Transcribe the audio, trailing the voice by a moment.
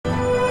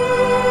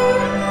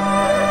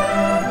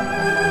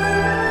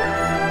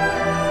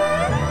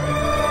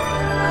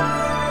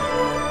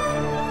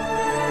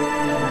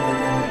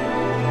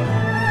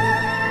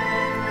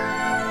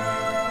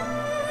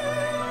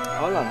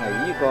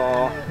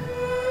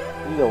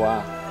度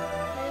啊？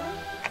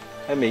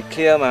係未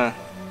clear 嘛？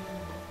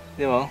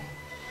知冇？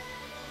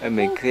係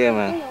未 clear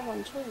嘛？有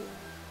雲出現。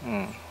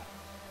嗯。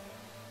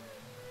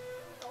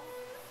走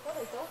嚟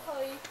走去，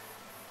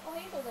我喺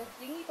呢度就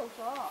影呢度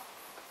咗。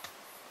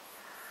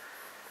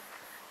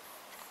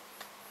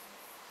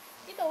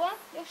呢度啊，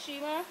有樹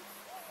嗎？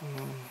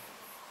嗯。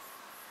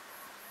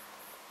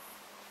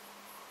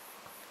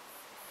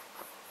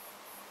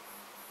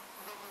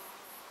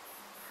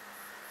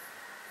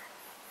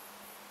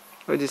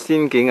好似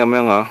仙境咁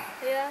樣嗬。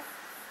係啊，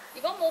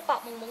如果冇白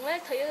蒙蒙咧，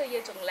睇呢個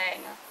嘢仲靚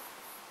啊！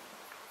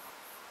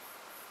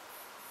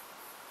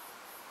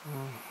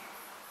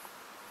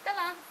得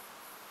啦，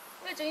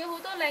我哋仲有好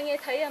多靚嘢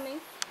睇啊，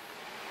明？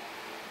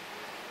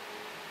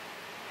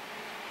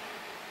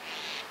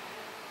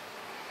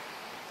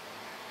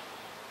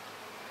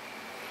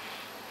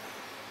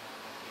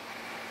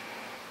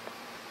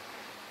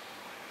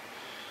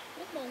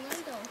好望啊呢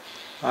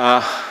度。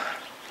啊！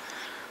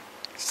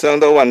上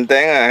到雲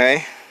頂啊，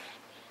係。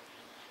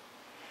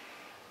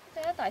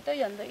真係一大堆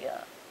人嚟啊！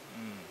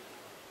嗯。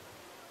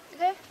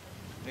OK。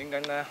影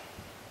緊啦。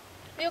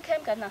你要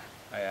cam 緊啊？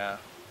係啊。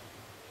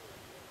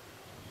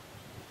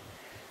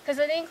其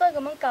實你應該咁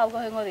樣教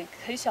過去，我哋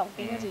喺上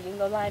邊跟住影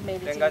到拉尾，你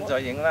知冇？陣間再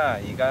影啦，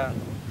而家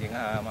影下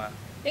啊嘛。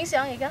影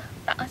相而家，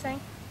嗒一聲，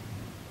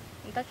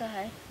唔得㗎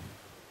係。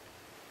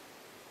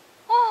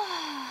哇，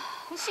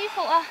好舒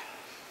服啊！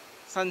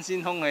新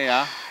鮮空氣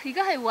啊！而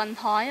家係雲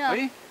海啊！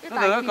誒，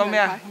嗰度一個咩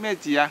啊？咩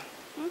字啊？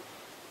嗯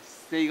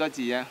，4個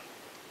字啊！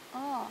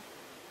哦，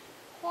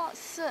畫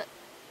室。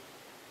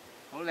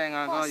好靚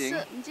啊！嗰個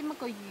影。唔知乜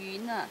個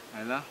園啊？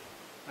係咯，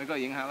去嗰度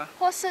影下啦。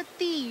畫室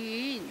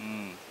地園。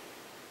嗯。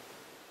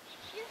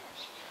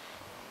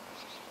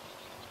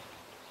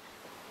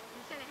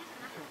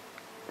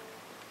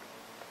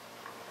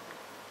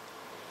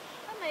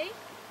得未？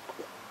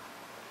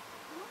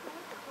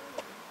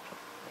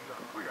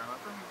不远了，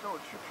但是只有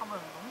去他们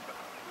龙岗，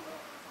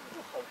就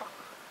好大。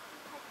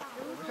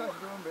我们现在这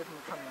边没什么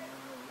看的，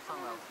上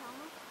来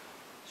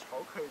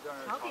桥可以在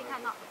那儿。桥可以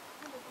看到，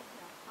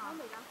好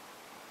美的，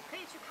可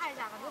以去看一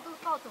下，反正都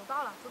到走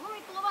到了，走那么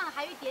一多半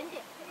还有一点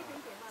点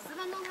，10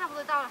分钟差不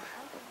多到了。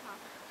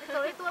走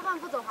了一多半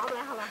不走划不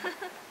来，好吧？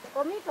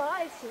我们一走到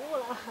也起雾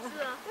了。是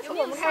啊，有没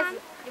有山？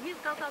有没有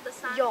高高的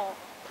山？有，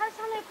它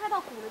相当于快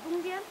到谷的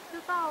中间，就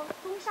到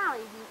中下了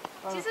已经。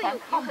其实有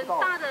很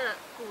大的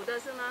谷的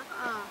是吗？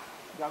嗯。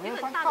两边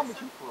山看不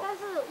清楚了。但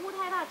是雾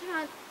太大，基本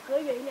上隔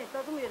远一点，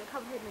到这么远都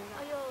看不见那个。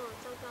哎呦，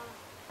糟糕了！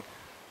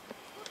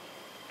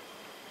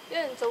有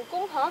人做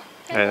工嚇？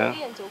聽係啊。到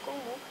啲人做工冇？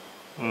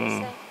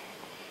嗯。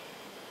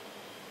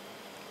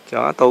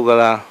上得到㗎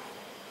啦。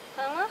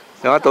行啊！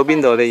上得到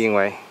邊度？你認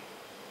為？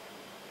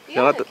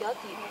上得到幾多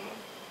點啊？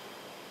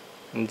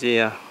唔知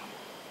啊。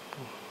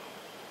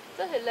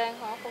真係靚嚇，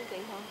風景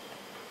嚇。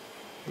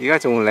而家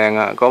仲靚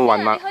啊！個雲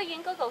墨。你可以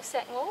影嗰嚿石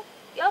澳，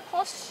有一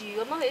棵樹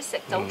咁樣喺石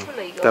走出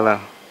嚟㗎。得啦，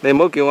你唔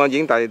好叫我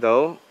影大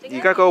島。而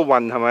家嗰個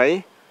雲係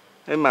咪？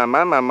你慢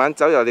慢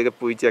走入你嘅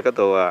背脊嗰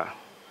度啊。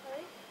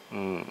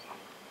嗯。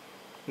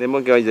你唔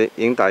好叫我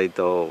影大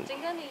島。陣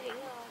間你影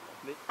啊！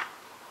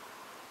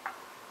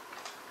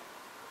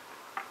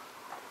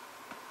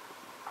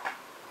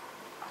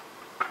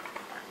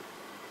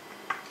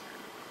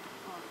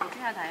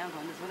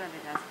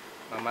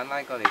慢慢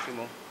拉過嚟先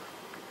冇。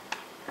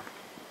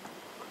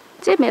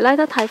即係沒拉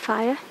得太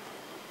快啊！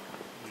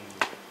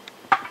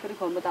这里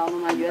看不到了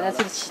嘛，原来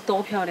这里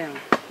多漂亮！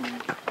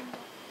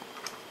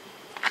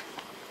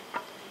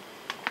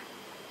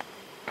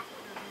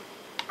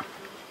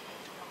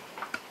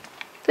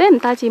你唔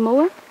戴字帽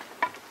啊？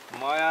唔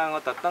係啊，我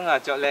特登啊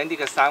着靚啲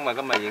嘅衫啊，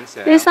今日影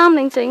相。你衫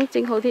領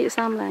整好啲，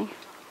衫領。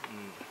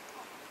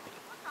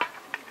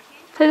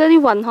睇到啲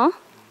雲嗬？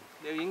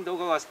你有影到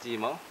嗰個字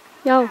冇？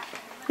有，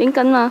影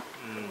緊啊！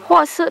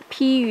畫室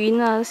偏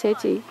遠啊，寫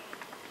字。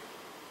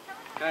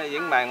梗係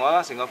影埋我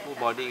啦，成個 full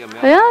body咁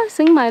樣。係啊，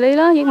影埋你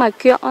啦，影埋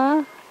腳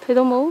啊，睇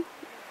到冇？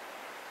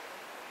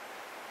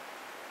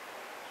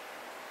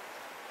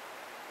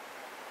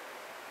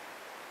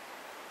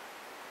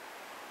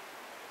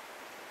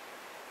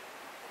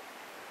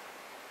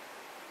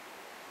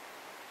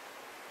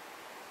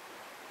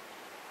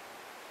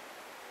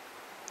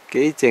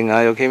幾靜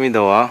啊！有企邊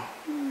度啊？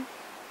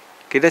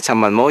幾多層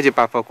雲冇？好似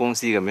百貨公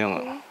司咁樣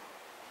啊！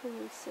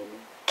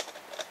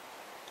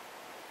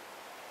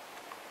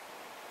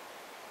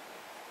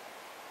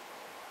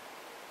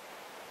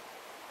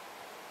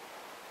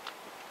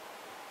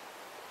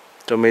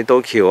仲未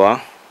到橋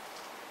啊！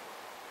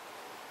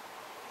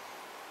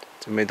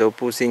仲未到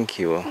步仙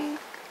橋啊！呢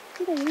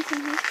度影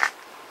相好。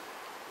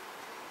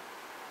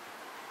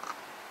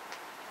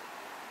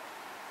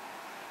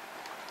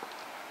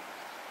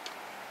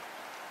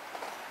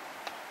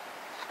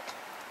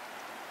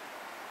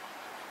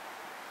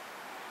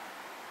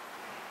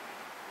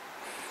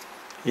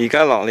而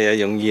家落嚟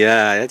就容易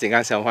啊，一陣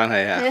間上返去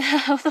啊！係啊，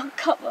好多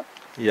級啊！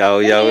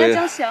有影一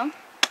張相。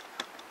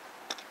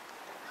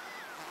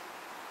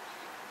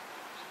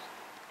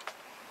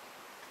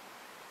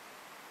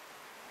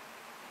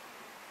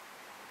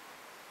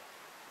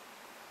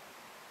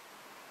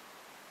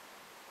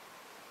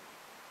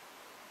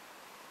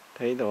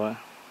睇到啊。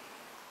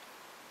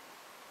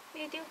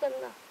呢雕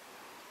緊啊！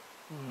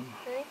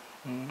係。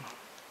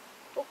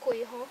好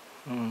攰嗬。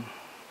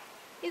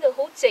呢度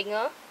好靜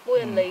啊，冇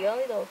人嚟啊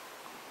呢度。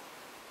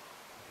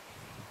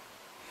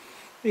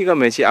呢個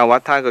咪似阿瓦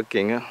他個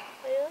景啊！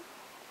係啊。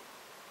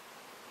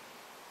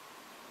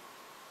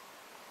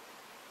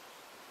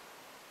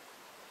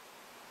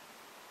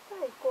真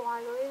係怪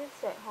喎呢啲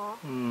石嗬。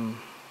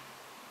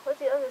好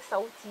似一隻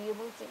手指咁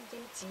樣尖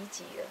尖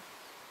指啊！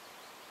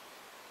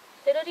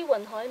睇到啲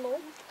雲海冇？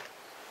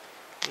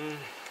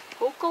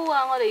好高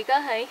啊！我哋而家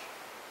喺。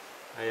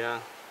係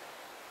啊。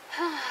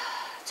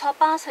坐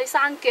巴士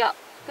山腳，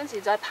跟住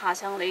再爬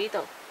上嚟呢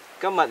度。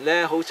今日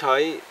呢，好彩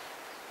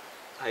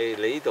係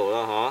你呢度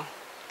咯，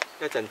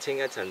嗬，一陣清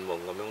一陣蒙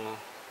咁樣咯。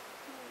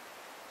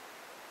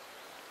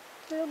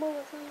你有冇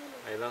個聲音？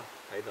係咯，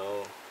睇到。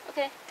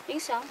OK， 影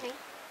相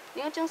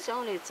影一張相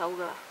我哋就走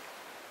㗎啦。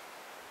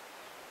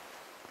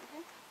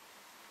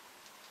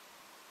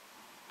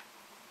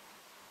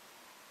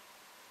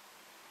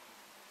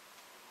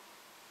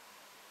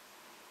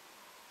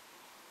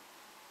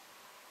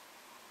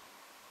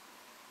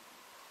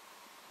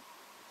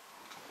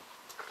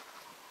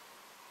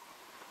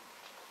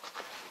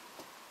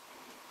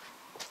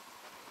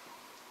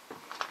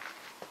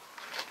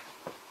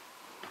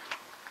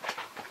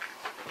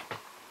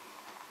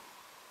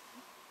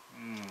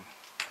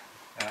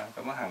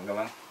咁樣行㗎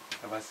嘛，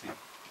周不時。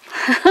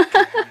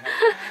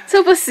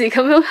周不時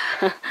咁樣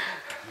行。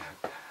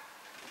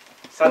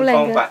新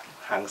方法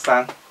行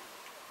山。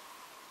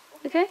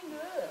OK。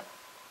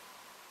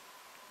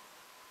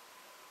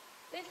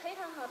你睇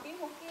下下邊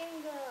好驚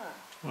㗎。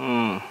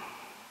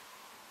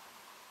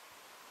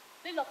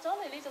你落咗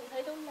嚟，你仲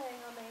睇到靚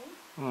啊你？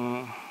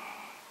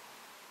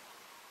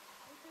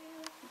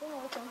如果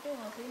我上機，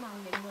我死盲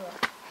影㗎啦。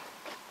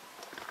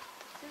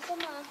小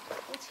心啊，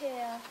好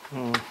斜啊。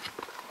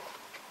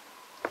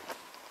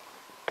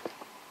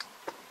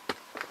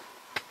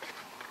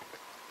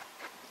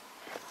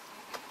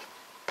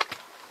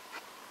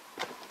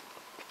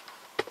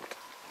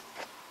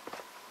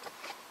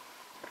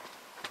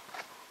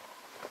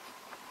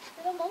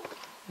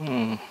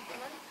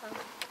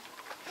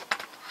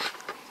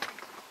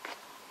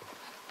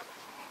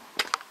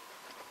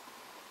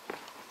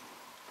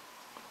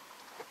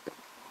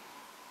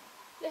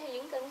你係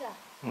影緊㗎？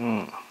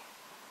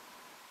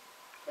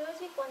你嗰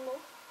支棍冇？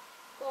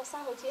嗰個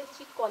山好似一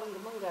支棍咁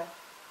樣嘅，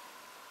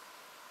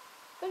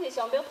跟住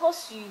上邊有棵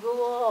樹㗎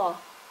喎，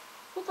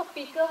好特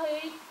別㗎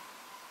佢，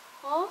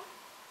嚇？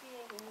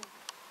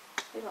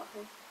你落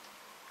去。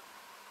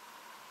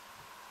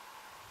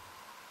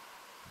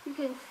You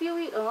can feel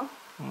it,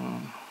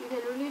 You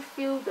can really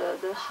feel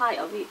the height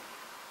of it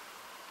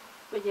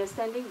when you're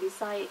standing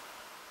beside it.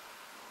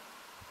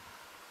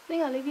 呢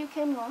個你 view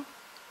cam 我？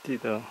知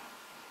道。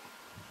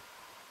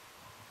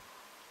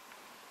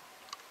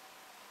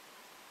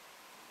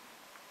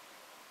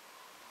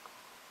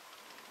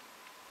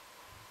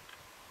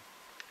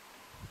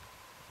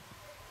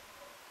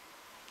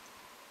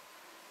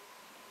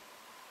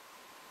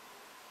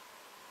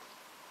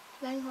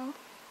靚嗬？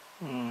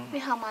你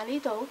行埋呢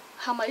度，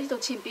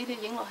前邊你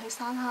影落去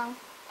山坑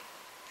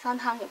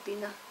入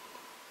邊啊！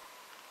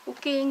好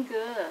驚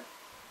㗎。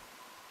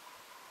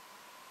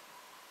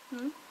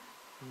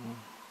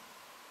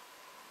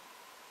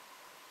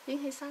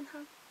影起山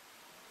坑，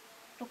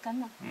錄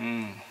緊啊！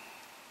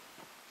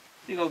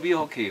呢個 view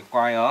好奇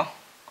怪啊，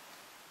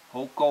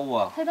好高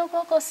啊！睇到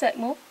嗰個石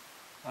冇？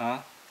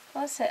啊？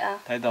嗰個石啊？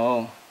睇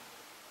到。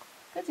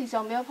跟住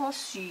上面有棵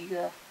樹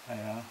㗎。係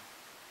啊。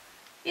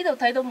呢度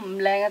睇到唔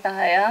靚啊，但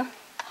係啊，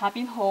下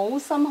邊好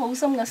深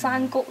嘅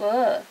山谷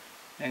啊！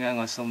一陣間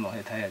我鬆落去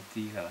睇就知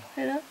㗎啦。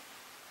係咯。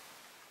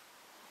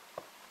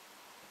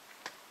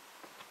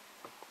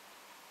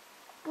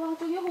哇！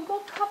仲有好多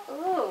級啊！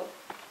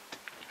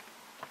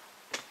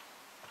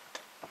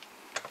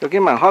有幾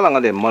晚可能我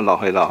哋唔好落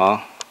去咯，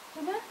嗬？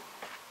係咩？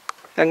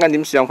一陣間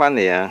點上返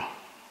嚟啊？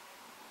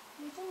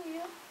你中意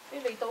啊？你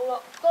嚟到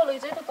啦，嗰個女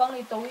仔都講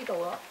你到呢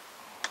度啦。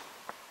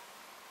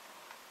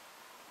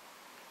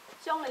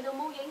上嚟就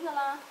冇影㗎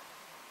啦，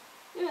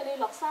因為你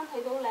落山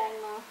睇到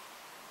靚嘛。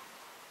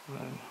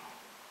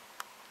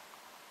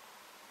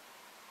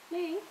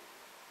你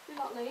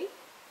落嚟？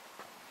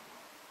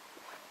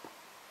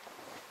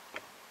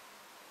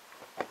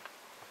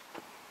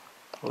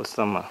好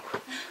深啊！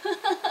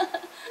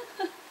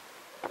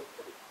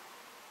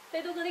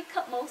睇到嗰啲級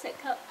冇石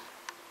級。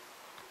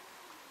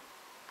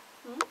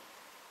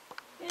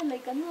啲人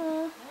嚟緊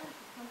啊！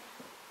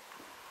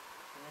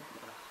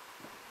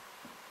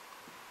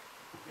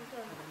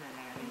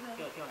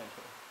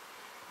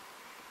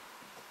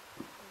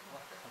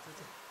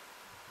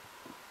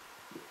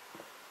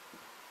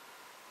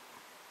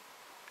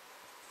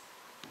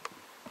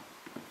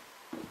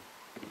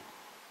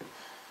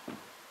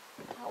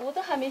我都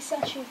还没下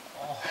去。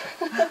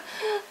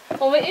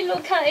我们一路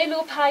看一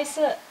路拍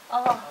摄。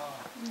哦，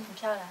很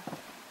漂亮。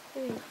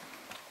对，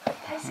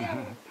太像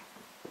了。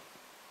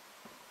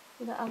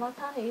原來阿媽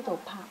他喺呢度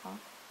拍啊。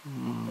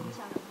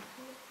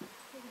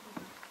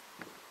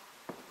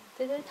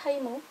睇到啲梯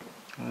冇？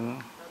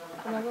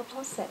同埋嗰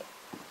棵石，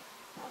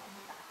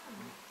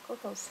嗰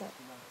嚿石。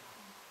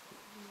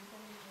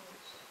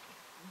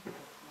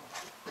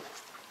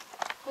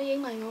可以影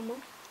埋我冇？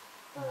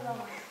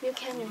要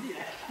cam 嘅。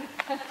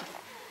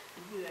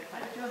就是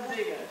这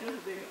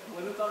个，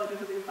我能照的就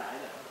是这个白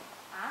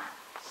的。啊？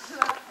是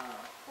吧？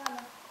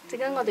陣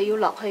間我哋要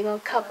落去個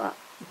級啊，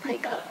梯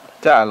級。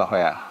真係落去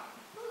啊？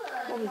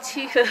我唔知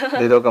㗎。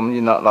嚟到咁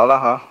遠落啦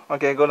嚇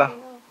，OK 好啦，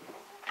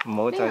唔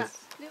好再。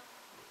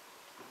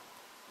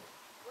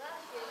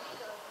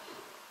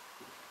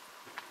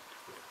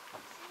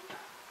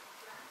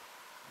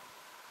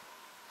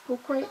好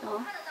great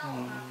嗬！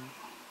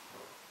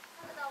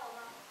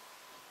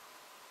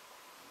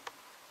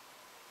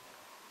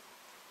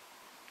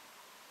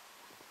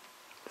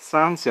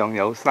山上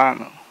有山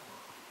啊，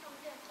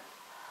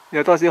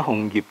有多少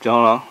紅葉咗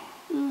咯？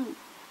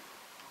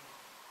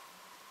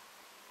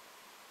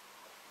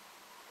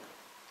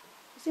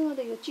頭先我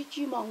哋要蜘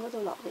蛛網嗰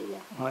度落嚟嘅。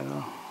係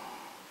咯。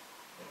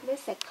喺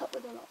石級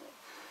嗰度落嚟。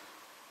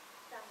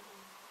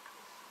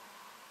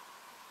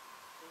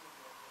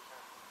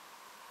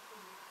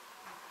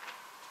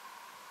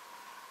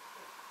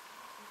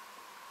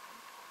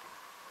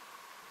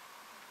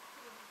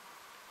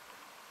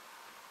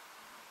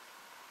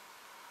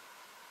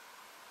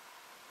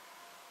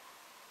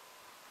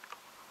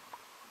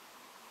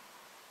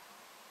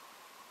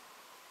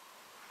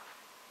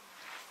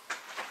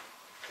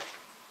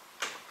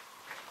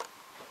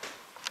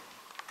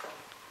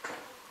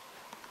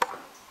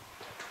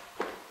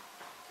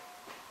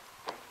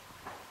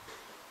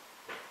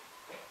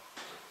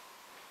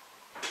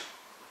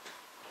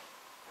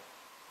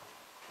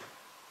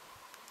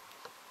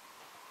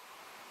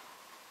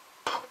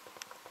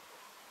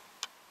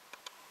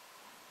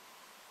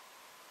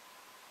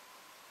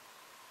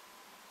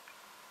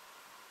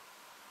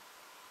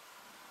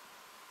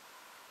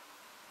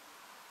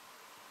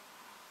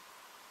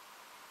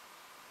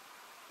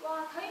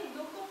哇！睇唔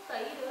到谷底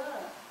㗎，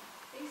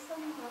幾深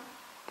啊！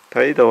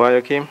睇呢度啊，有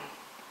Kim。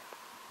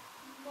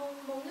蒙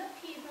蒙一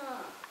片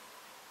啊！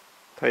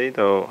睇呢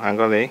度，行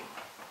過嚟。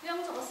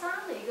兩座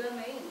山嚟嘅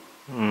明。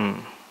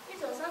呢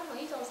座山同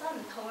呢座山唔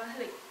同啊，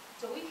係嚟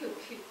做呢條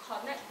橋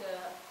connect 嘅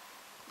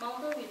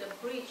mountain with the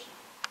bridge。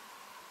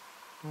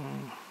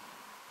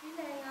幾靚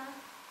啊！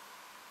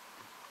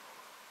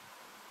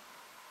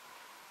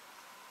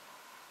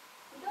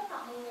而家白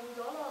蒙蒙咗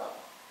咯。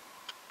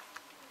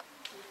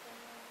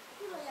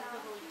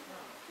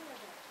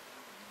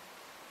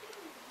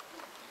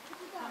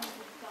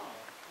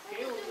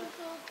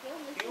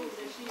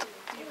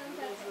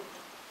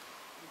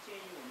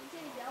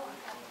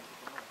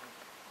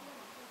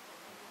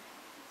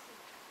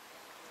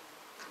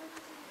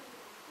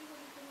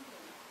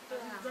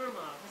这儿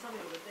嘛，它上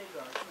面有个那个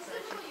第三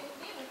区。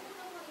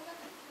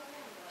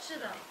是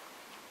的。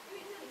因为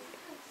这里是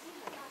看西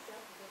海大峡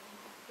谷的地方。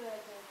对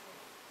对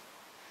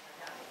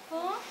對。啊？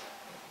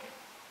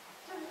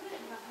咁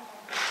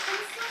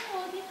深喎，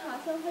點爬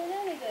上去咧？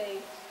你哋？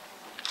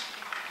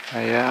係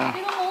啊。見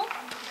到冇？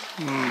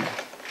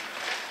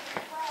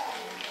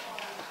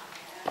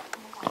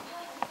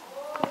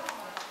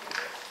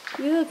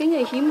咦，竟然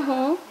險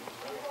嗬！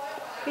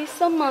幾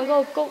深啊，嗰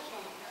個谷。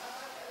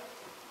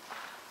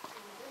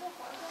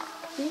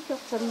咦，腳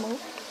震冇？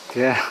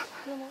嘅。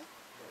有冇？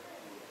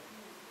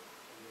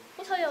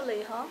好彩有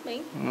嚟嗬，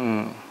明？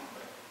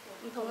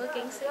唔同嘅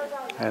景色。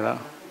係咯。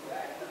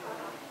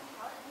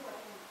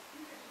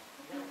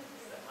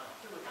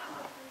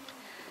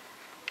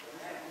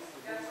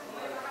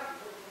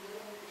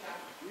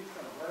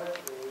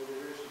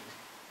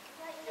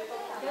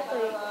一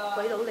對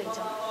鬼佬嚟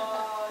咋？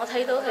我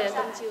睇到佢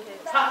啊，今朝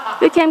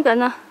佢。cam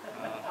緊啊！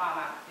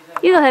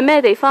呢度係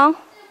咩地方？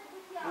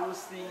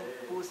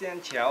步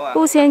仙橋啊。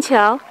步仙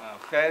橋。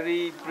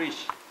Ferry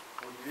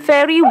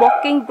bridge。Ferry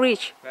walking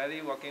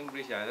bridge。Ferry walking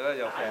bridge 啊，嗰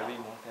有 ferry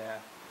冇睇下。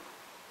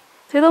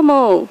睇到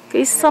冇？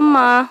幾深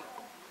啊！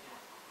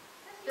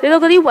睇到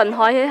嗰啲雲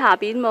海喺下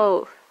邊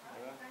冇？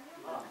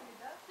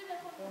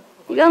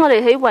而家我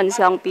哋喺雲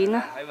上邊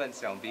啊。喺雲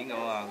上邊咁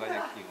啊，嗰隻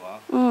橋啊。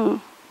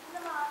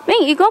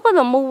如果嗰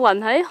度冇雲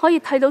喺，可以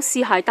睇到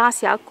四海大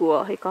峽谷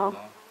啊！佢講。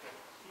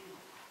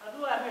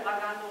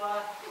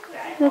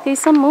有幾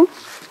深冇？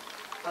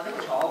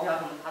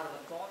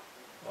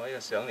我呢個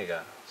相嚟㗎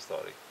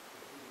 ，sorry。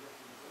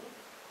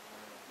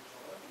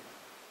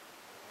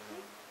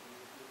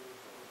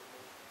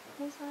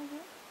冇晒嘅。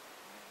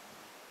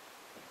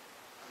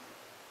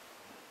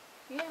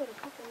而家喺度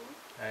拍緊。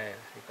係，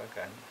拍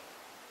緊。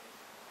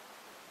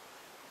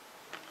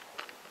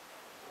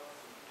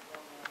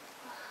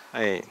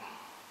係。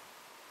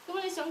咁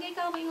你相機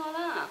交俾我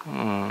啦。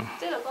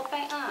即係個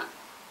bag 啊，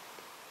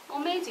我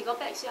孭住個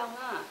bag 上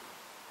啊。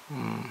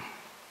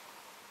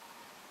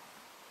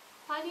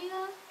快啲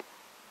啦！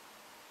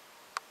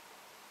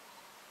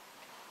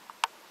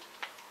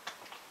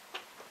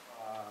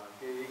哇，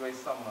幾鬼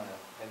深啊！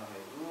睇落去，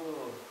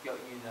腳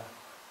軟啊！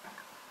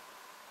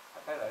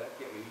睇嚟咧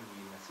腳已軟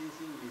啊，先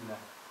軟啊！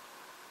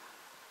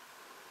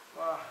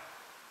哇！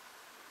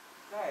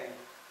真係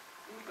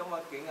呢啲咁嘅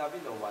景啊，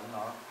邊度揾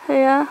啊？係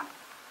啊。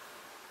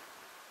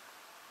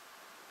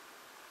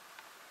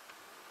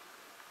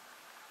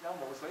有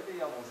霧水都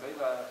有霧水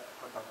個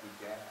特別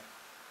嘅，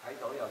睇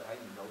到又睇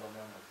唔到咁樣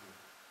嘅先。